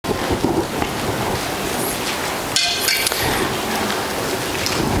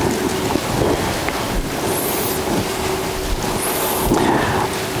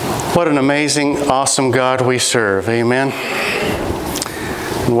What an amazing, awesome God we serve. Amen.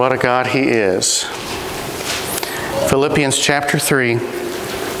 And what a God He is. Philippians chapter 3.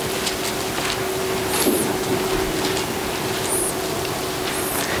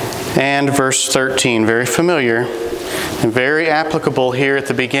 And verse 13. Very familiar and very applicable here at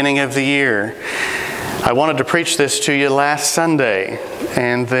the beginning of the year. I wanted to preach this to you last Sunday,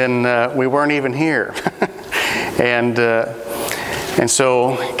 and then we weren't even here. And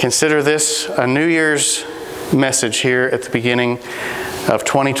so consider this a New Year's message here at the beginning of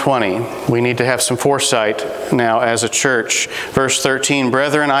 2020. We need to have some foresight now as a church. Verse 13,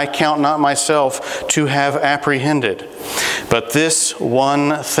 "Brethren, I count not myself to have apprehended, but this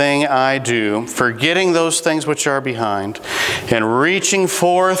one thing I do, forgetting those things which are behind, and reaching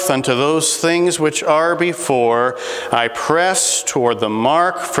forth unto those things which are before, I press toward the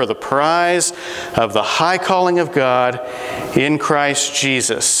mark for the prize of the high calling of God in Christ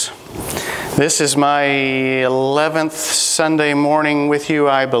Jesus." This is my 11th Sunday morning with you,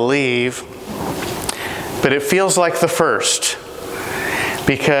 I believe, but it feels like the first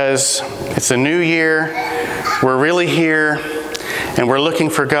because it's a new year, we're really here, and we're looking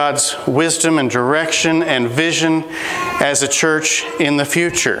for God's wisdom and direction and vision as a church in the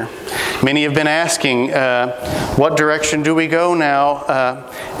future. Many have been asking, what direction do we go now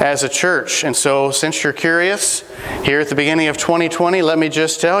as a church? And so since you're curious, here at the beginning of 2020, let me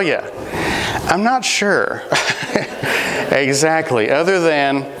just tell you, I'm not sure exactly, other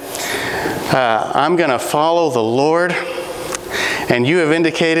than I'm going to follow the Lord, and you have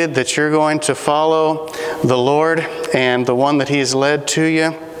indicated that you're going to follow the Lord and the one that He's led to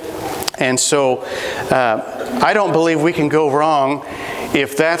you. And so I don't believe we can go wrong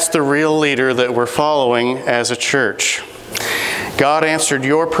if that's the real leader that we're following as a church. God answered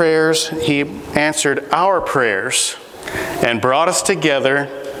your prayers. He answered our prayers and brought us together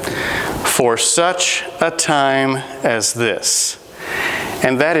for such a time as this.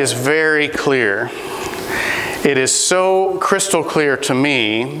 And that is very clear. It is so crystal clear to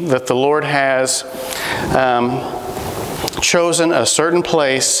me that the Lord has chosen a certain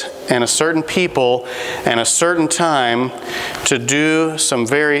place and a certain people and a certain time to do some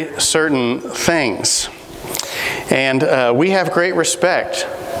very certain things. And we have great respect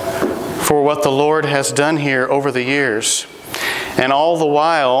for what the Lord has done here over the years. And all the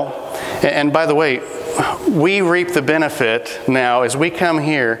while, and by the way, we reap the benefit now as we come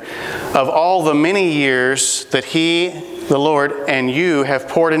here of all the many years that He, the Lord, and you have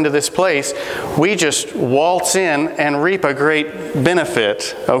poured into this place. We just waltz in and reap a great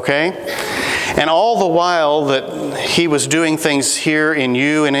benefit, okay? And all the while that He was doing things here in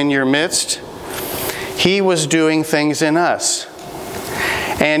you and in your midst, He was doing things in us.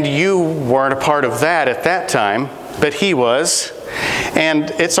 And you weren't a part of that at that time, but He was.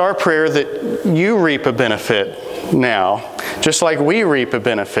 And it's our prayer that you reap a benefit now, just like we reap a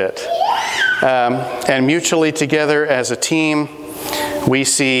benefit. And mutually together as a team, we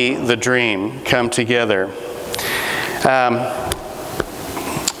see the dream come together.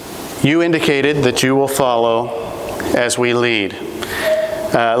 You indicated that you will follow as we lead.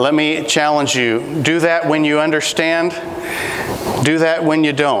 Let me challenge you. Do that when you understand. Do that when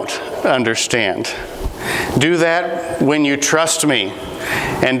you don't understand. Do that when you trust me.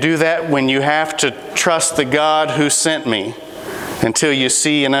 And do that when you have to trust the God who sent me until you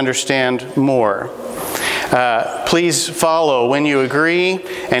see and understand more. Please follow when you agree,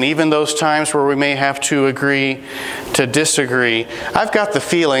 and even those times where we may have to agree to disagree. I've got the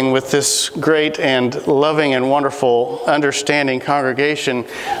feeling with this great and loving and wonderful understanding congregation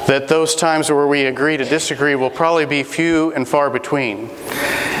that those times where we agree to disagree will probably be few and far between.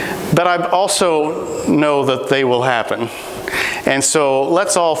 But I also know that they will happen. And so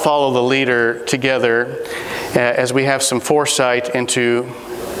let's all follow the leader together as we have some foresight into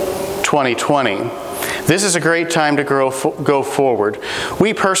 2020. This is a great time to go forward.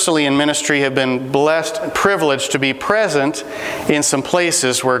 We personally in ministry have been blessed and privileged to be present in some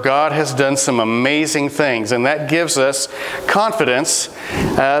places where God has done some amazing things. And that gives us confidence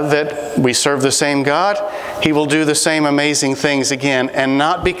that we serve the same God. He will do the same amazing things again, and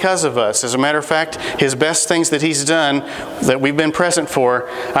not because of us. As a matter of fact, His best things that He's done, that we've been present for,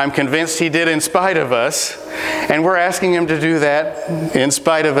 I'm convinced He did in spite of us. And we're asking Him to do that in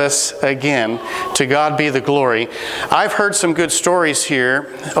spite of us again. To God be the glory. I've heard some good stories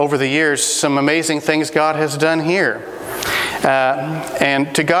here over the years, some amazing things God has done here.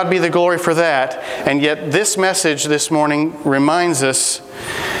 And to God be the glory for that. And yet this message this morning reminds us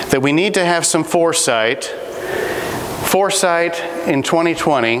that we need to have some foresight. Foresight in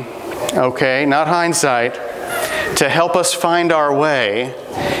 2020, okay, not hindsight. to help us find our way.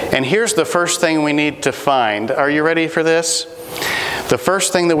 And here's the first thing we need to find. Are you ready for this? The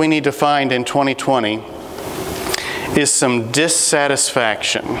first thing that we need to find in 2020 is some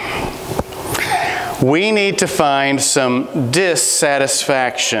dissatisfaction. We need to find some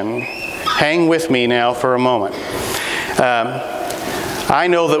dissatisfaction. Hang with me now for a moment. I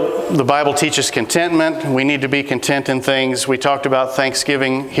know that the Bible teaches contentment. We need to be content in things. We talked about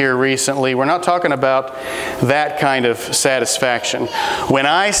Thanksgiving here recently. We're not talking about that kind of satisfaction. When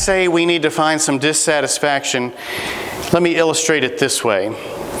I say we need to find some dissatisfaction, let me illustrate it this way.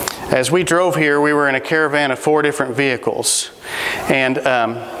 As we drove here, we were in a caravan of 4 different vehicles. And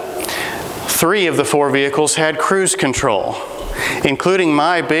 3 of the 4 vehicles had cruise control, including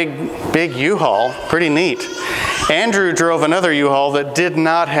my big U-Haul. Pretty neat. Andrew drove another U-Haul that did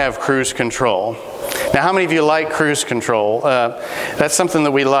not have cruise control. Now, how many of you like cruise control? That's something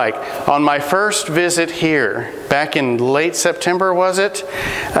that we like. On my first visit here, back in late September, was it?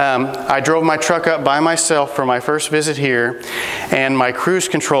 I drove my truck up by myself for my first visit here, and my cruise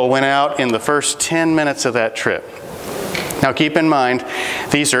control went out in the first 10 minutes of that trip. Now, keep in mind,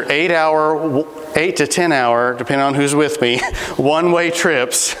 these are 8 to 10 hour, depending on who's with me, one-way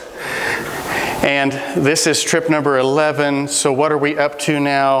trips. And this is trip number 11, so what are we up to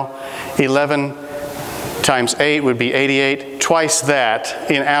now? 11 times 8 would be 88, twice that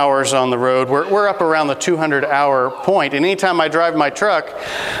in hours on the road. We're up around the 200-hour point, and anytime I drive my truck,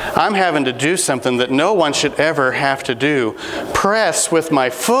 I'm having to do something that no one should ever have to do. Press with my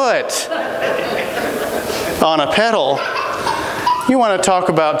foot on a pedal. You want to talk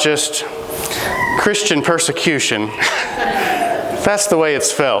about just Christian persecution. That's the way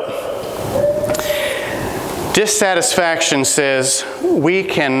it's felt. Dissatisfaction says we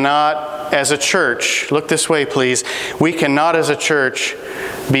cannot, as a church, look this way please, we cannot as a church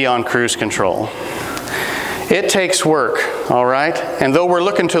be on cruise control. It takes work, all right? And though we're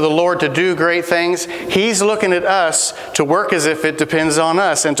looking to the Lord to do great things, He's looking at us to work as if it depends on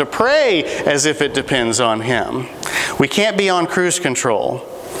us and to pray as if it depends on Him. We can't be on cruise control.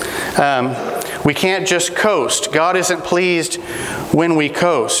 We can't just coast. God isn't pleased when we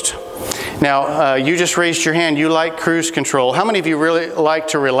coast. Now, you just raised your hand. You like cruise control. How many of you really like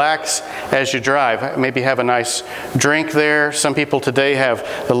to relax as you drive? Maybe have a nice drink there. Some people today have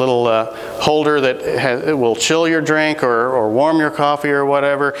a little holder that it will chill your drink or warm your coffee or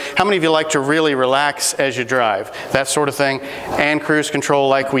whatever. How many of you like to really relax as you drive? That sort of thing. And cruise control,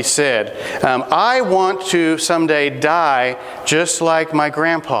 like we said. I want to someday die just like my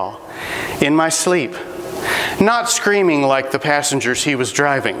grandpa in my sleep. Not screaming like the passengers he was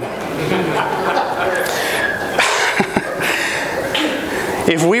driving.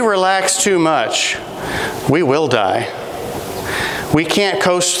 If we relax too much, we will die. We can't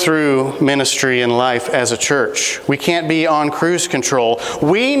coast through ministry and life as a church. We can't be on cruise control.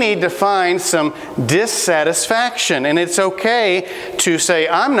 We need to find some dissatisfaction. And it's okay to say,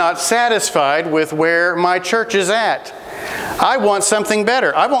 I'm not satisfied with where my church is at. I want something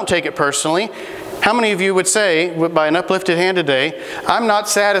better. I won't take it personally. How many of you would say, by an uplifted hand today, I'm not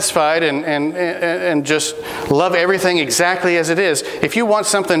satisfied and just love everything exactly as it is? If you want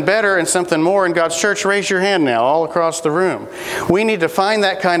something better and something more in God's church, raise your hand now all across the room. We need to find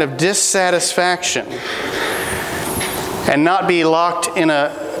that kind of dissatisfaction and not be locked in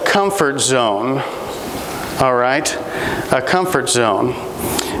a comfort zone. All right? A comfort zone.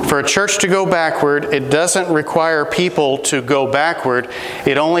 For a church to go backward, it doesn't require people to go backward.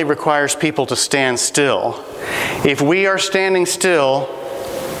 It only requires people to stand still. If we are standing still,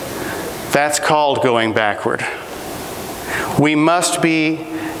 that's called going backward. We must be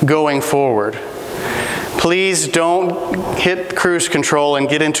going forward. Please don't hit cruise control and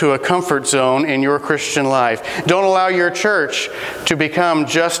get into a comfort zone in your Christian life. Don't allow your church to become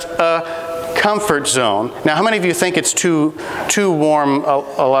just a comfort zone. Now, how many of you think it's too warm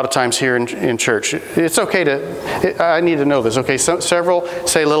a lot of times here in church? It's okay to, I need to know this. Okay, several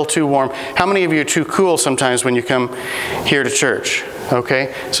say a little too warm. How many of you are too cool sometimes when you come here to church?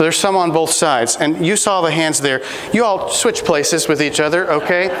 Okay, so there's some on both sides. And you saw the hands there. You all switch places with each other,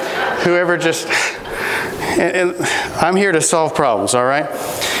 okay? Whoever just, and I'm here to solve problems, all right?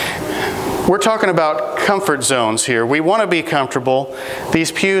 We're talking about comfort zones here. We want to be comfortable.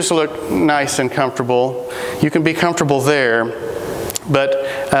 These pews look nice and comfortable. You can be comfortable there,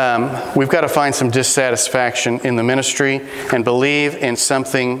 but we've got to find some dissatisfaction in the ministry and believe in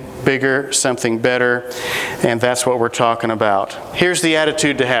something bigger, something better, and that's what we're talking about. Here's the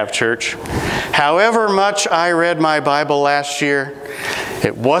attitude to have, church. However much I read my Bible last year,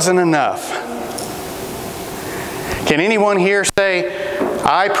 it wasn't enough. Can anyone here say,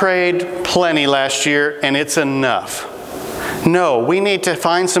 I prayed plenty last year and it's enough. No, we need to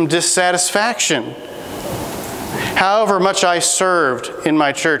find some dissatisfaction. However much I served in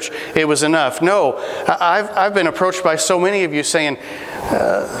my church, it was enough. No, I've been approached by so many of you saying,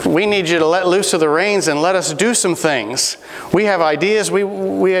 we need you to let loose of the reins and let us do some things. We have ideas,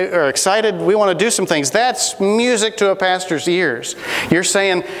 we are excited, we want to do some things. That's music to a pastor's ears. You're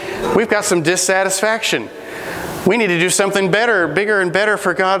saying, we've got some dissatisfaction. We need to do something better, bigger and better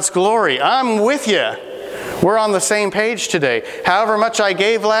for God's glory. I'm with you. We're on the same page today. However much I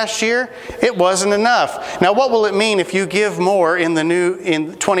gave last year, it wasn't enough. Now, what will it mean if you give more in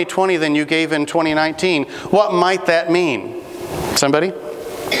 2020 than you gave in 2019? What might that mean? Somebody?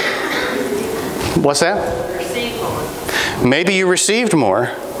 What's that? Receive more. Maybe you received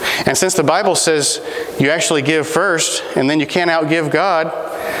more. And since the Bible says you actually give first and then you can't outgive God,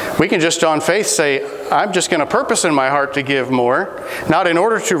 we can just on faith say, I'm just going to purpose in my heart to give more, not in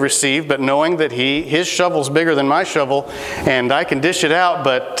order to receive, but knowing that his shovel's bigger than my shovel, and I can dish it out,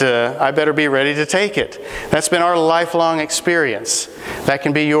 but I better be ready to take it. That's been our lifelong experience. That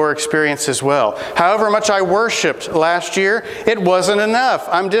can be your experience as well. However much I worshiped last year, it wasn't enough.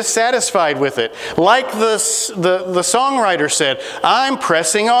 I'm dissatisfied with it. Like the songwriter said, I'm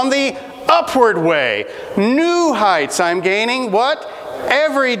pressing on the upward way. New heights I'm gaining. What?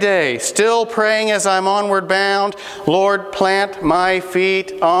 Every day, still praying as I'm onward bound. Lord, plant my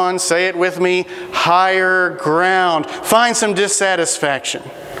feet on, say it with me, higher ground. Find some dissatisfaction.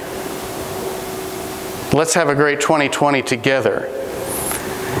 Let's have a great 2020 together.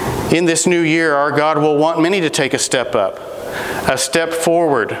 In this new year, our God will want many to take a step up, a step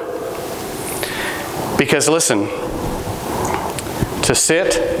forward. Because listen, to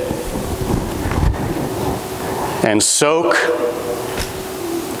sit and soak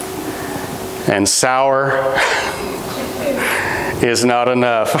and sour is not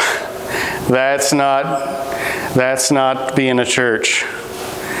enough. That's not being a church.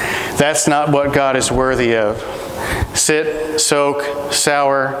 That's not what God is worthy of. Sit, soak,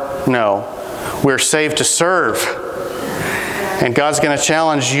 sour, no. We're saved to serve. And God's going to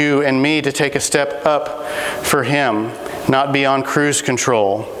challenge you and me to take a step up for Him, not be on cruise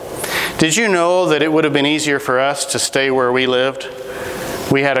control. Did you know that it would have been easier for us to stay where we lived?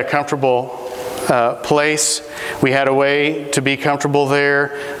 We had a comfortable place. We had a way to be comfortable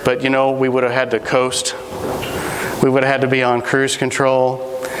there, but we would have had to coast. We would have had to be on cruise control.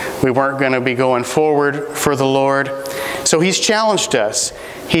 We weren't going to be going forward for the Lord. So He's challenged us.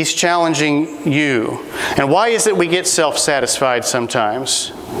 He's challenging you. And why is it we get self-satisfied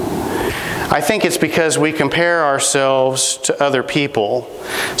sometimes? I think it's because we compare ourselves to other people.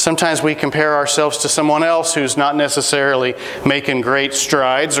 Sometimes we compare ourselves to someone else who's not necessarily making great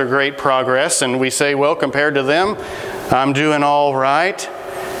strides or great progress, and we say, well, compared to them, I'm doing all right.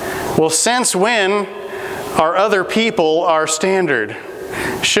 Well, since when are other people our standard?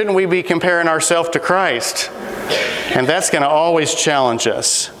 Shouldn't we be comparing ourselves to Christ? And that's going to always challenge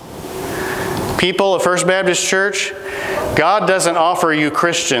us. People of First Baptist Church, God doesn't offer you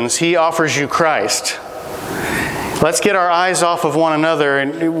Christians, He offers you Christ. Let's get our eyes off of one another,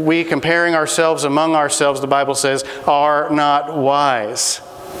 and we comparing ourselves among ourselves, the Bible says, are not wise.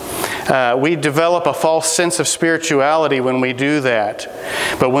 We develop a false sense of spirituality when we do that.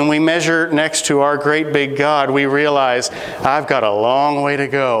 But when we measure next to our great big God, we realize, I've got a long way to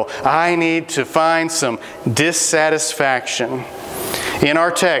go. I need to find some dissatisfaction. In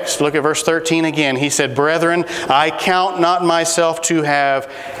our text, look at verse 13 again. He said, Brethren, I count not myself to have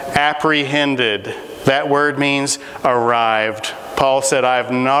apprehended. That word means arrived. Paul said, I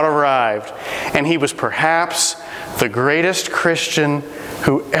have not arrived. And he was perhaps the greatest Christian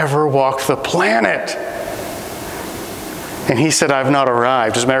who ever walked the planet. And he said, I've not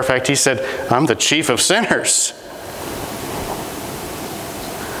arrived. As a matter of fact, he said, I'm the chief of sinners.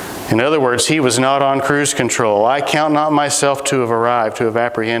 In other words, he was not on cruise control. I count not myself to have arrived, to have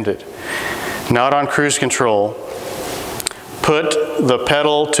apprehended. Not on cruise control. Put the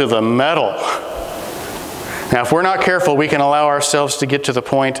pedal to the metal. Now, if we're not careful, we can allow ourselves to get to the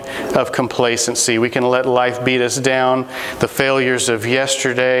point of complacency. We can let life beat us down, the failures of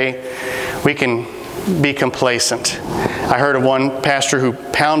yesterday. We can be complacent. I heard of one pastor who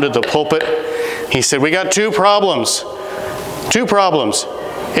pounded the pulpit. He said, we got two problems. Two problems.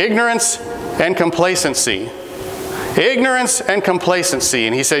 Ignorance and complacency. Ignorance and complacency.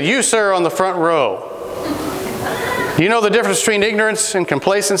 And he said, you, sir, on the front row, you know the difference between ignorance and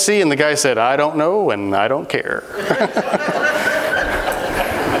complacency? And the guy said, I don't know and I don't care.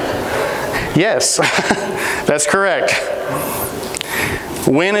 Yes, that's correct.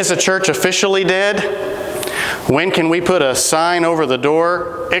 When is a church officially dead? When can we put a sign over the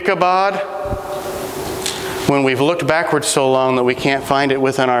door, Ichabod? When we've looked backwards so long that we can't find it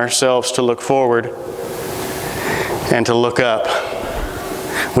within ourselves to look forward and to look up.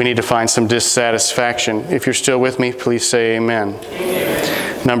 We need to find some dissatisfaction. If you're still with me, please say amen.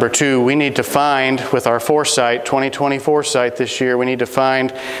 Amen. Number 2, we need to find, with our Foresight, 2020 Foresight this year, we need to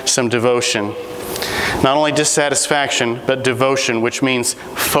find some devotion. Not only dissatisfaction, but devotion, which means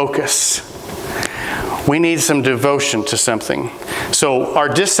focus. We need some devotion to something. So our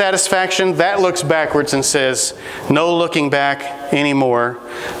dissatisfaction, that looks backwards and says, no looking back anymore.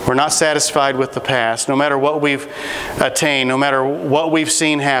 We're not satisfied with the past, no matter what we've attained, no matter what we've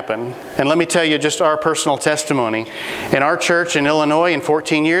seen happen. And let me tell you just our personal testimony. In our church in Illinois, in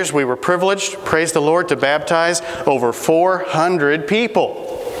 14 years, we were privileged, praise the Lord, to baptize over 400 people.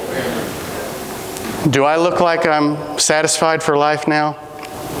 Do I look like I'm satisfied for life now?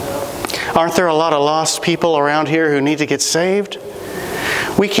 Aren't there a lot of lost people around here who need to get saved?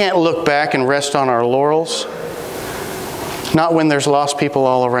 We can't look back and rest on our laurels. Not when there's lost people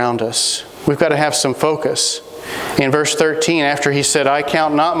all around us. We've got to have some focus. In verse 13, after he said, I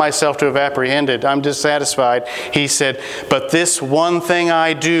count not myself to have apprehended, I'm dissatisfied, he said, but this one thing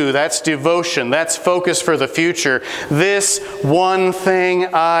I do, that's devotion, that's focus for the future. This one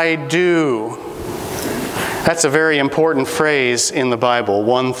thing I do. That's a very important phrase in the Bible,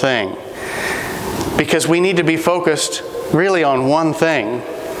 one thing. Because we need to be focused really on one thing.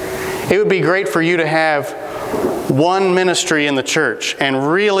 It would be great for you to have one ministry in the church and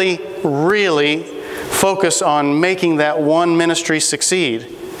really, really focus on making that one ministry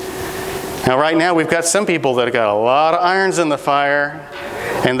succeed. Now, right now, we've got some people that have got a lot of irons in the fire,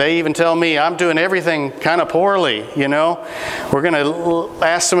 and they even tell me, I'm doing everything kind of poorly, you know. We're going to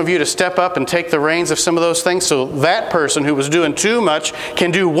ask some of you to step up and take the reins of some of those things so that person who was doing too much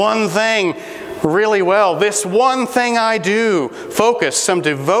can do one thing really well. This one thing I do. Focus, some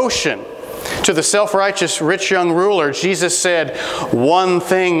devotion. To the self-righteous rich young ruler, Jesus said, one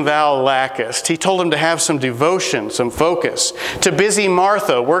thing thou lackest. He told him to have some devotion, some focus. To busy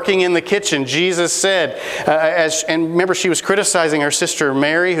Martha, working in the kitchen, Jesus said, and remember she was criticizing her sister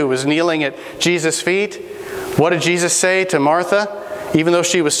Mary, who was kneeling at Jesus' feet. What did Jesus say to Martha, even though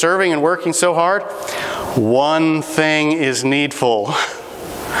she was serving and working so hard? One thing is needful.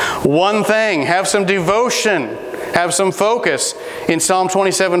 One thing, have some devotion. Have some focus. In Psalm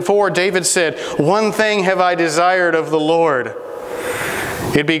 27:4, David said, one thing have I desired of the Lord.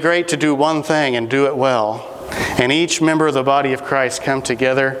 It'd be great to do one thing and do it well. And each member of the body of Christ come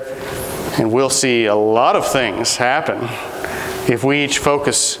together, and we'll see a lot of things happen if we each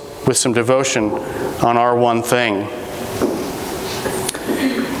focus with some devotion on our one thing.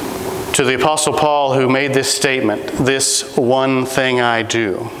 To the Apostle Paul, who made this statement, this one thing I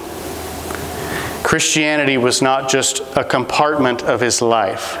do. Christianity was not just a compartment of his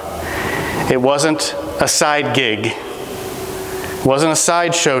life. It wasn't a side gig. It wasn't a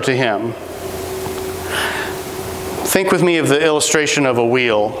sideshow to him. Think with me of the illustration of a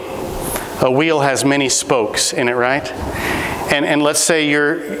wheel. A wheel has many spokes in it, right? And let's say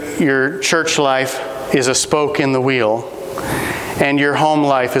your church life is a spoke in the wheel. And your home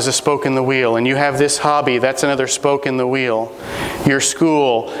life is a spoke in the wheel. And you have this hobby, that's another spoke in the wheel. Your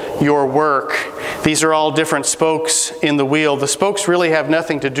school, your work, these are all different spokes in the wheel. The spokes really have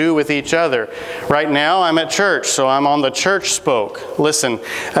nothing to do with each other. Right now I'm at church, so I'm on the church spoke. Listen,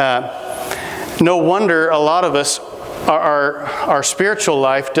 no wonder a lot of us, our spiritual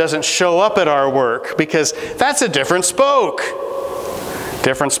life doesn't show up at our work, because that's a different spoke.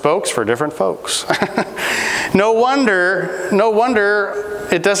 Different spokes for different folks. No wonder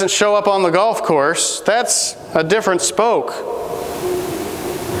it doesn't show up on the golf course. That's a different spoke.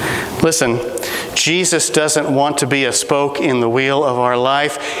 Listen, Jesus doesn't want to be a spoke in the wheel of our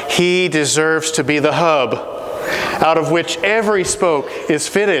life. He deserves to be the hub out of which every spoke is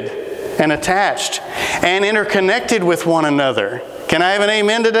fitted and attached and interconnected with one another. Can I have an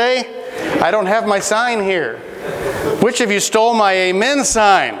amen today? I don't have my sign here. Which of you stole my amen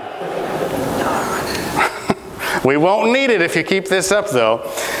sign? We won't need it if you keep this up,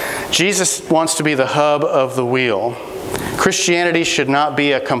 though. Jesus wants to be the hub of the wheel. Christianity should not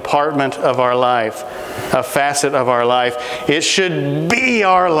be a compartment of our life, a facet of our life. It should be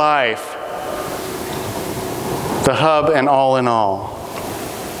our life. The hub and all in all.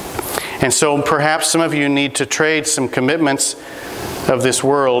 And so perhaps some of you need to trade some commitments of this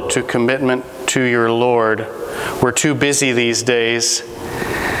world to commitment to your Lord. We're too busy these days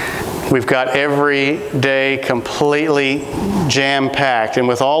We've got every day completely jam-packed. And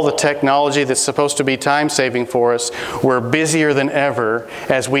with all the technology that's supposed to be time-saving for us, we're busier than ever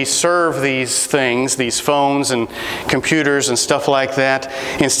as we serve these things, these phones and computers and stuff like that.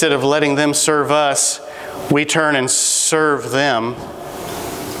 Instead of letting them serve us, we turn and serve them.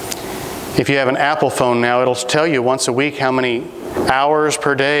 If you have an Apple phone now, it'll tell you once a week how many hours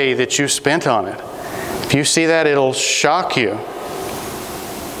per day that you spent on it. If you see that, it'll shock you.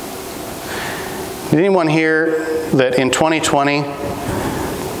 Did anyone hear that in 2020,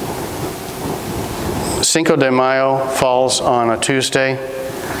 Cinco de Mayo falls on a Tuesday?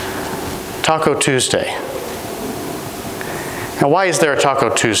 Taco Tuesday. Now, why is there a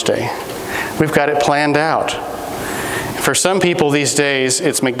Taco Tuesday? We've got it planned out. For some people these days,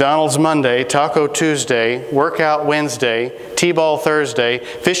 it's McDonald's Monday, Taco Tuesday, Workout Wednesday, T-ball Thursday,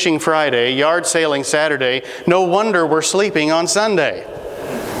 Fishing Friday, Yard Sailing Saturday. No wonder we're sleeping on Sunday.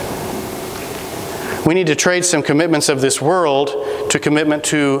 We need to trade some commitments of this world to commitment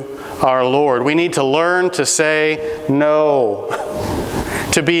to our Lord. We need to learn to say no,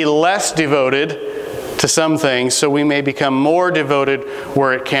 to be less devoted to some things so we may become more devoted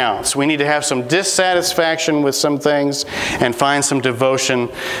where it counts. We need to have some dissatisfaction with some things and find some devotion,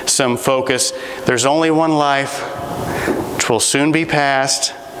 some focus. There's only one life, which will soon be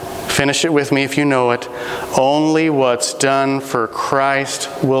past. Finish it with me if you know it. Only what's done for Christ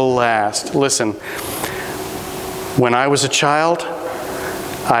will last. Listen, when I was a child,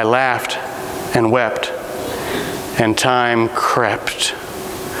 I laughed and wept, and time crept.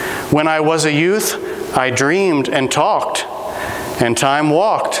 When I was a youth, I dreamed and talked, and time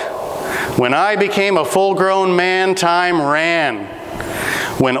walked. When I became a full-grown man, time ran.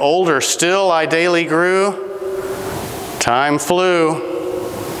 When older still I daily grew, time flew.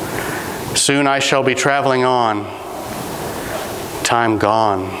 Soon I shall be traveling on, time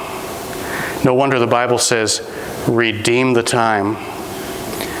gone. No wonder the Bible says, redeem the time.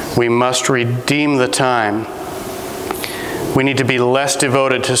 We must redeem the time. We need to be less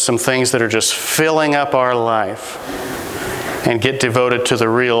devoted to some things that are just filling up our life and get devoted to the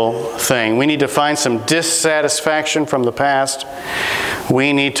real thing. We need to find some dissatisfaction from the past.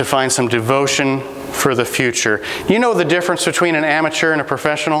 We need to find some devotion for the future. You know the difference between an amateur and a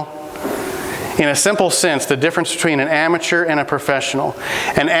professional? In a simple sense, the difference between an amateur and a professional.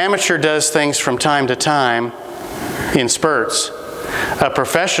 An amateur does things from time to time in spurts. A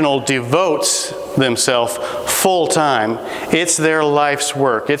professional devotes themselves full time. It's their life's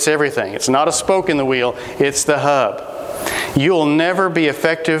work. It's everything. It's not a spoke in the wheel. It's the hub. You'll never be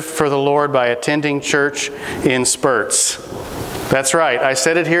effective for the Lord by attending church in spurts. That's right. I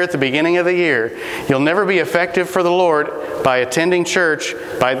said it here at the beginning of the year. You'll never be effective for the Lord by attending church,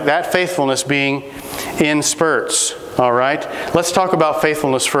 by that faithfulness being in spurts. All right? Let's talk about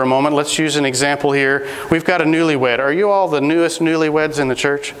faithfulness for a moment. Let's use an example here. We've got a newlywed. Are you all the newest newlyweds in the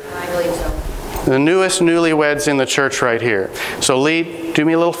church? I believe so. The newest newlyweds in the church right here. So Lee, do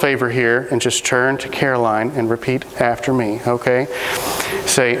me a little favor here and just turn to Caroline and repeat after me, okay?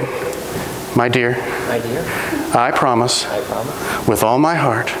 Say, my dear, I promise, with all my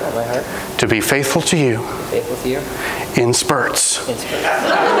heart, to be faithful to you, in spurts.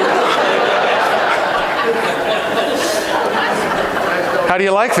 How do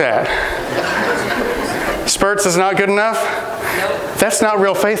you like that? Spurts is not good enough? Nope. That's not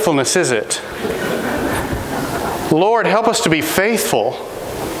real faithfulness, is it? Lord, help us to be faithful.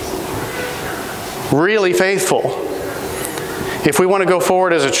 Really faithful. If we want to go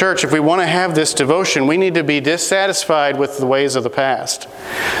forward as a church, if we want to have this devotion, we need to be dissatisfied with the ways of the past,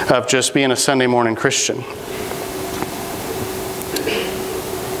 of just being a Sunday morning Christian.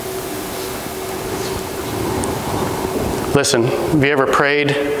 Listen, have you ever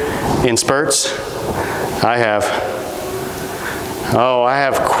prayed in spurts? I have. Oh, I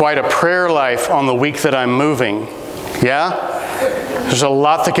have quite a prayer life on the week that I'm moving. Yeah? There's a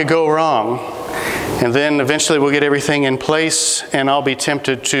lot that could go wrong. And then eventually we'll get everything in place, and I'll be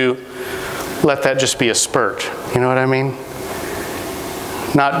tempted to let that just be a spurt. You know what I mean?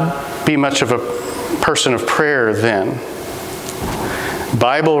 Not be much of a person of prayer then.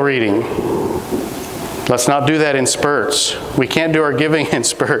 Bible reading. Let's not do that in spurts. We can't do our giving in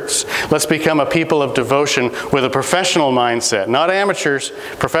spurts. Let's become a people of devotion with a professional mindset. Not amateurs.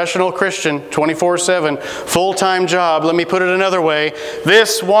 Professional Christian, 24/7, full-time job. Let me put it another way.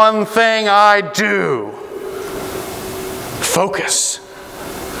 This one thing I do. Focus.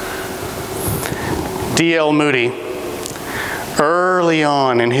 D.L. Moody, early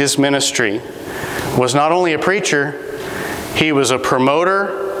on in his ministry, was not only a preacher, he was a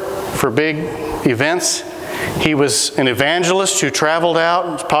promoter for big events. He was an evangelist who traveled out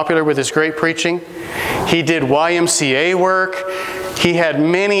and was popular with his great preaching. He did YMCA work. He had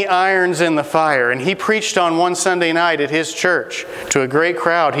many irons in the fire. And he preached on one Sunday night at his church to a great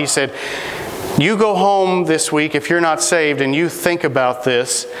crowd. He said, you go home this week if you're not saved and you think about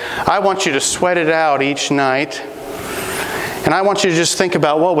this. I want you to sweat it out each night. And I want you to just think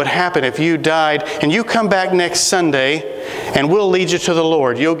about what would happen if you died. And you come back next Sunday and we'll lead you to the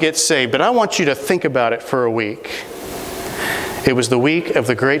Lord. You'll get saved. But I want you to think about it for a week. It was the week of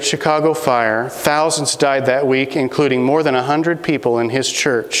the Great Chicago Fire. Thousands died that week, including more than 100 people in his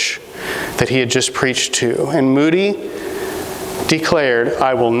church that he had just preached to. And Moody declared,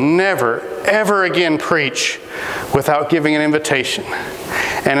 I will never, ever again preach without giving an invitation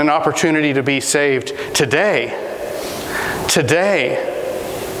and an opportunity to be saved today. Today.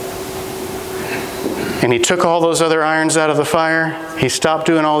 And he took all those other irons out of the fire. He stopped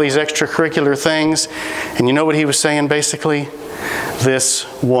doing all these extracurricular things. And you know what he was saying basically? This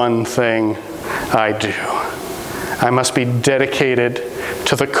one thing I do. I must be dedicated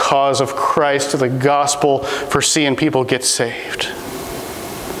to the cause of Christ, to the gospel, for seeing people get saved.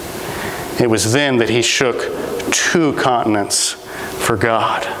 It was then that he shook 2 continents for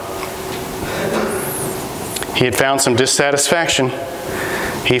God. He had found some dissatisfaction.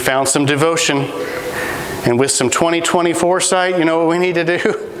 He found some devotion. And with some 20/20 foresight, you know what we need to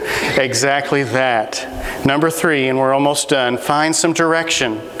do? Exactly that. Number 3, and we're almost done, find some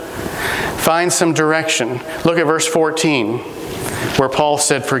direction. Find some direction. Look at verse 14, where Paul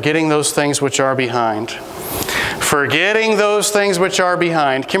said, forgetting those things which are behind. Forgetting those things which are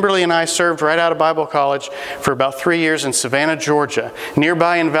behind. Kimberly and I served right out of Bible college for about 3 years in Savannah, Georgia.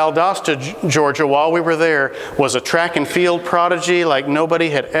 Nearby in Valdosta, Georgia, while we were there, was a track and field prodigy like nobody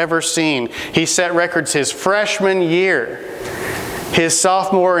had ever seen. He set records his freshman year. His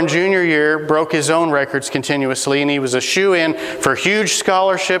sophomore and junior year broke his own records continuously, and he was a shoo-in for huge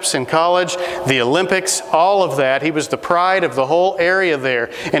scholarships in college, the Olympics, all of that. He was the pride of the whole area there.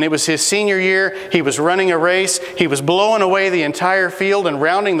 And it was his senior year. He was running a race. He was blowing away the entire field, and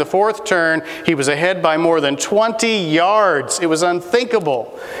rounding the 4th turn, he was ahead by more than 20 yards. It was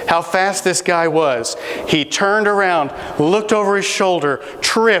unthinkable how fast this guy was. He turned around, looked over his shoulder,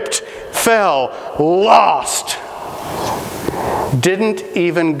 tripped, fell, lost. Didn't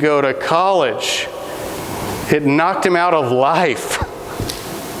even go to college. It knocked him out of life.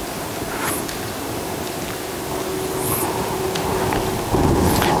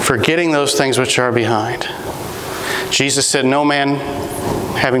 Forgetting those things which are behind. Jesus said, no man,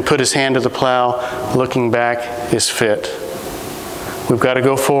 having put his hand to the plow, looking back, is fit. We've got to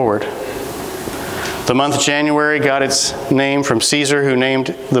go forward. The month January got its name from Caesar, who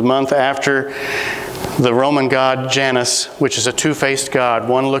named the month after the Roman god Janus, which is a two-faced god,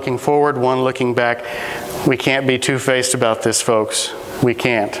 one looking forward, one looking back. We can't be two-faced about this, folks. We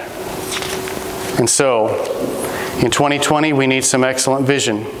can't. And so, in 2020, we need some excellent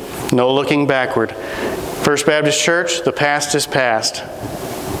vision. No looking backward. First Baptist Church, the past is past.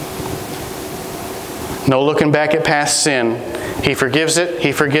 No looking back at past sin. He forgives it,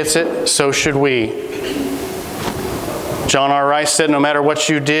 he forgets it, so should we. John R. Rice said, no matter what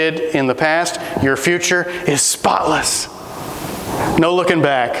you did in the past, your future is spotless. No looking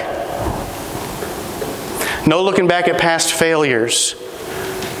back. No looking back at past failures.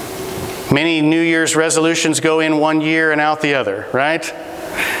 Many New Year's resolutions go in one year and out the other, right?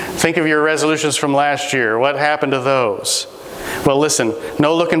 Think of your resolutions from last year. What happened to those? Well, listen,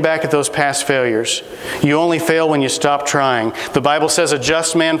 no looking back at those past failures. You only fail when you stop trying. The Bible says a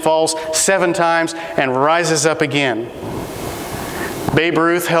just man falls 7 times and rises up again. Babe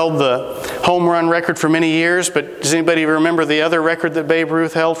Ruth held the home run record for many years, but does anybody remember the other record that Babe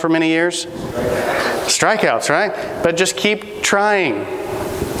Ruth held for many years? Strikeouts, right? But just keep trying.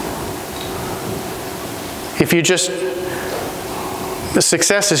 If you just, the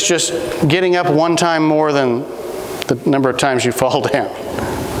success is just getting up one time more than the number of times you fall down.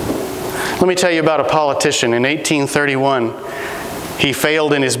 Let me tell you about a politician. In 1831, he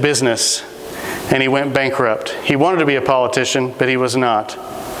failed in his business and he went bankrupt. He wanted to be a politician, but he was not.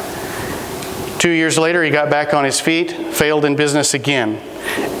 2 years later, he got back on his feet, failed in business again.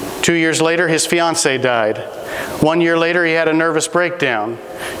 2 years later, his fiancée died. 1 year later, he had a nervous breakdown.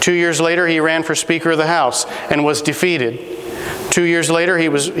 2 years later, he ran for Speaker of the House and was defeated. 2 years later,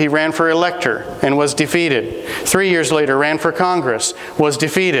 he ran for elector and was defeated. 3 years later, ran for Congress, was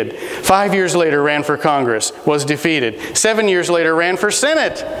defeated. 5 years later, ran for Congress, was defeated. 7 years later, ran for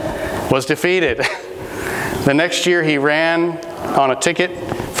Senate, was defeated. The next year, he ran on a ticket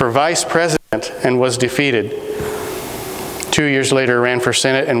for vice president and was defeated. 2 years later ran for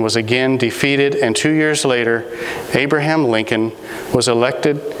Senate and was again defeated. And 2 years later, Abraham Lincoln was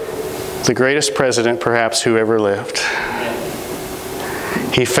elected the greatest president perhaps who ever lived.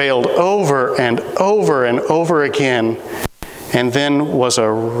 He failed over and over and over again, and then was a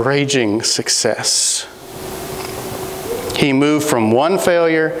raging success. He moved from one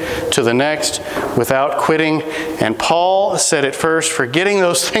failure to the next without quitting. And Paul said at first, forgetting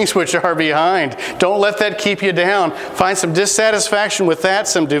those things which are behind. Don't let that keep you down. Find some dissatisfaction with that,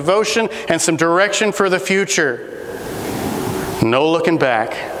 some devotion, and some direction for the future. No looking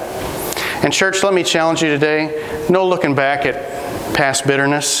back. And church, let me challenge you today. No looking back at past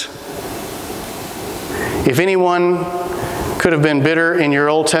bitterness. If anyone could have been bitter in your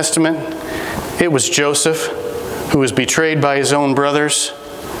Old Testament, it was Joseph, who was betrayed by his own brothers.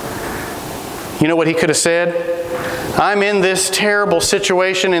 You know what he could have said? I'm in this terrible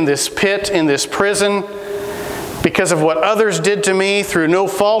situation, in this pit, in this prison, because of what others did to me through no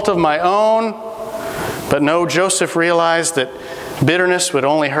fault of my own. But no, Joseph realized that bitterness would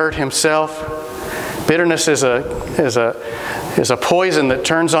only hurt himself. Bitterness is a poison that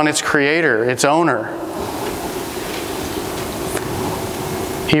turns on its creator, its owner.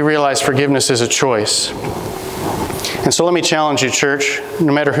 He realized forgiveness is a choice. And so let me challenge you, church,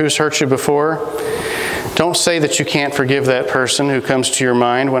 no matter who's hurt you before, don't say that you can't forgive that person who comes to your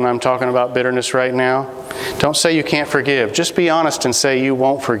mind when I'm talking about bitterness right now. Don't say you can't forgive. Just be honest and say you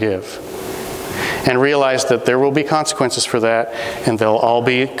won't forgive. And realize that there will be consequences for that, and they'll all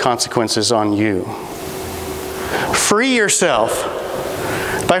be consequences on you. Free yourself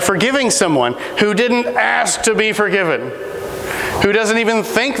by forgiving someone who didn't ask to be forgiven, who doesn't even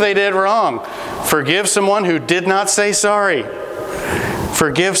think they did wrong. Forgive someone who did not say sorry.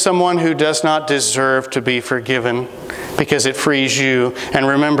 Forgive someone who does not deserve to be forgiven, because it frees you. And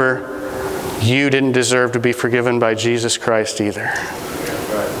remember, you didn't deserve to be forgiven by Jesus Christ either.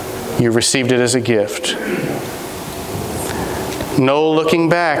 You received it as a gift. No looking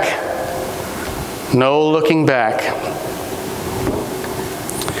back. No looking back.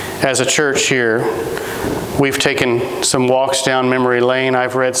 As a church here, we've taken some walks down memory lane.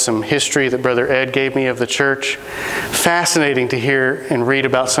 I've read some history that Brother Ed gave me of the church. Fascinating to hear and read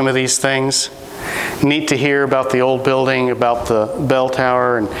about some of these things. Neat to hear about the old building, about the bell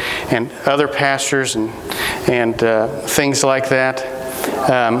tower, and other pastors and things like that.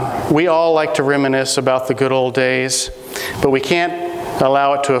 We all like to reminisce about the good old days, but we can't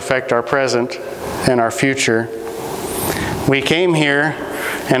allow it to affect our present and our future. We came here,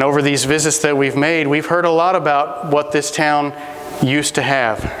 and over these visits that we've made, we've heard a lot about what this town used to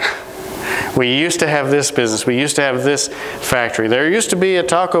have. We used to have this business. We used to have this factory. There used to be a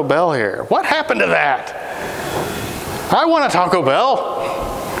Taco Bell here. What happened to that? I want a Taco Bell.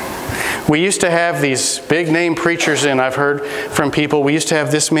 We used to have these big name preachers in. I've heard from people, we used to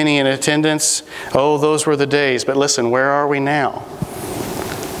have this many in attendance. Oh, those were the days. But listen, where are we now?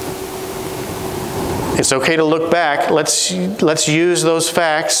 It's okay to look back. Let's use those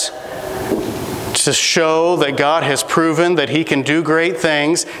facts to show that God has proven that He can do great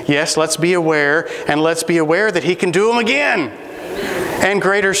things. Yes, let's be aware, and let's be aware that He can do them again. And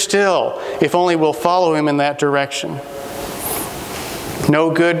greater still, if only we'll follow Him in that direction.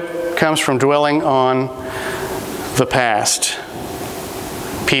 No good comes from dwelling on the past.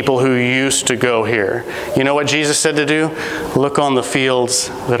 People who used to go here. You know what Jesus said to do? Look on the fields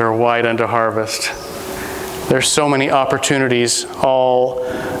that are white unto harvest. There's so many opportunities all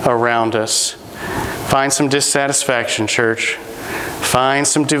around us. Find some dissatisfaction, church. Find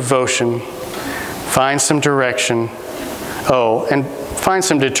some devotion. Find some direction. Oh, and find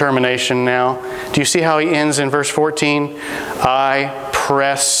some determination now. Do you see how he ends in verse 14? I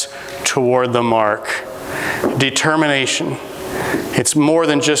press toward the mark. Determination. It's more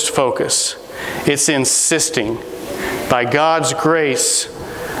than just focus. It's insisting. By God's grace,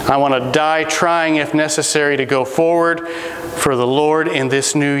 I want to die trying, if necessary, to go forward for the Lord in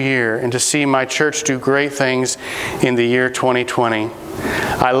this new year and to see my church do great things in the year 2020.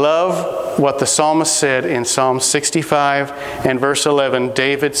 I love what the psalmist said in Psalm 65 and verse 11.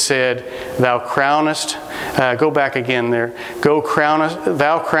 David said, Thou crownest, go back again there, Thou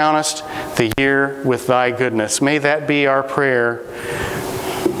crownest the year with Thy goodness. May that be our prayer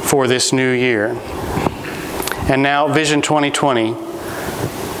for this new year. And now, Vision 2020.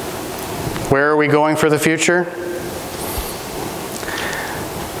 Where are we going for the future?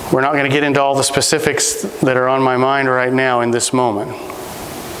 We're not going to get into all the specifics that are on my mind right now in this moment.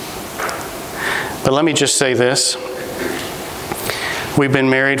 But let me just say this. We've been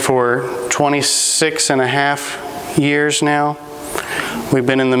married for 26 and a half years now. We've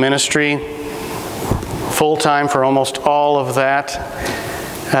been in the ministry full-time for almost all of that.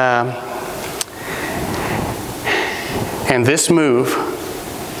 And this move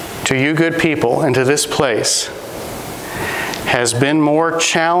to you good people and to this place has been more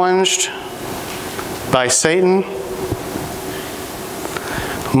challenged by Satan,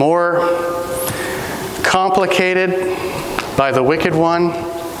 more complicated by the wicked one,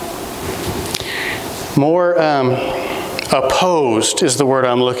 more opposed is the word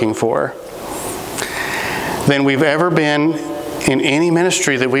I'm looking for, than we've ever been in any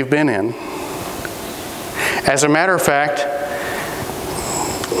ministry that we've been in. As a matter of fact,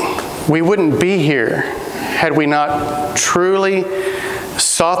 we wouldn't be here had we not truly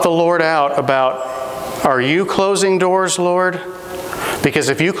sought the Lord out about, are you closing doors, Lord? Because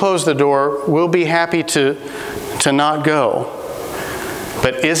if you close the door, we'll be happy to not go.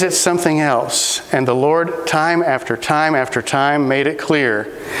 But is it something else? And the Lord, time after time after time, made it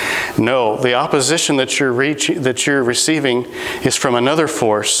clear. No, the opposition that you're receiving is from another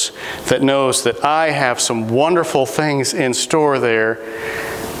force that knows that I have some wonderful things in store there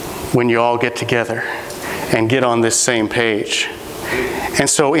when you all get together and get on this same page. And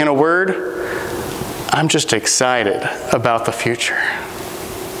so, in a word, I'm just excited about the future.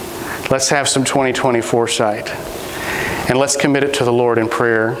 Let's have some 2020 foresight. And let's commit it to the Lord in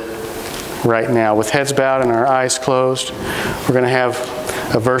prayer right now. With heads bowed and our eyes closed, we're going to have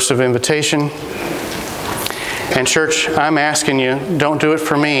a verse of invitation. And church, I'm asking you, don't do it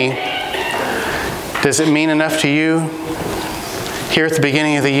for me. Does it mean enough to you here at the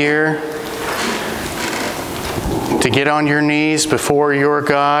beginning of the year to get on your knees before your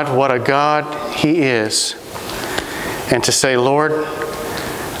God, what a God He is, and to say, Lord,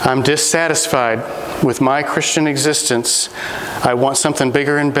 I'm dissatisfied with my Christian existence. I want something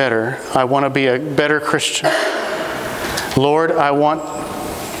bigger and better. I want to be a better Christian. Lord, I want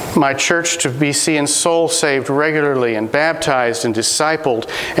my church to be seeing souls saved regularly and baptized and discipled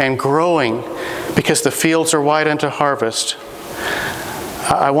and growing because the fields are white unto harvest.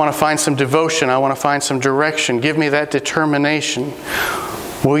 I want to find some devotion. I want to find some direction. Give me that determination.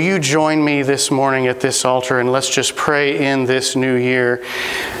 Will you join me this morning at this altar, and let's just pray in this new year.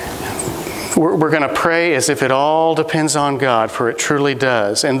 We're going to pray as if it all depends on God, for it truly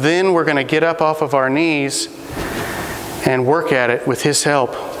does. And then we're going to get up off of our knees and work at it with His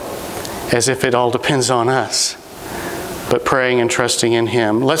help as if it all depends on us, but praying and trusting in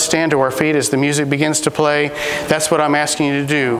Him. Let's stand to our feet as the music begins to play. That's what I'm asking you to do.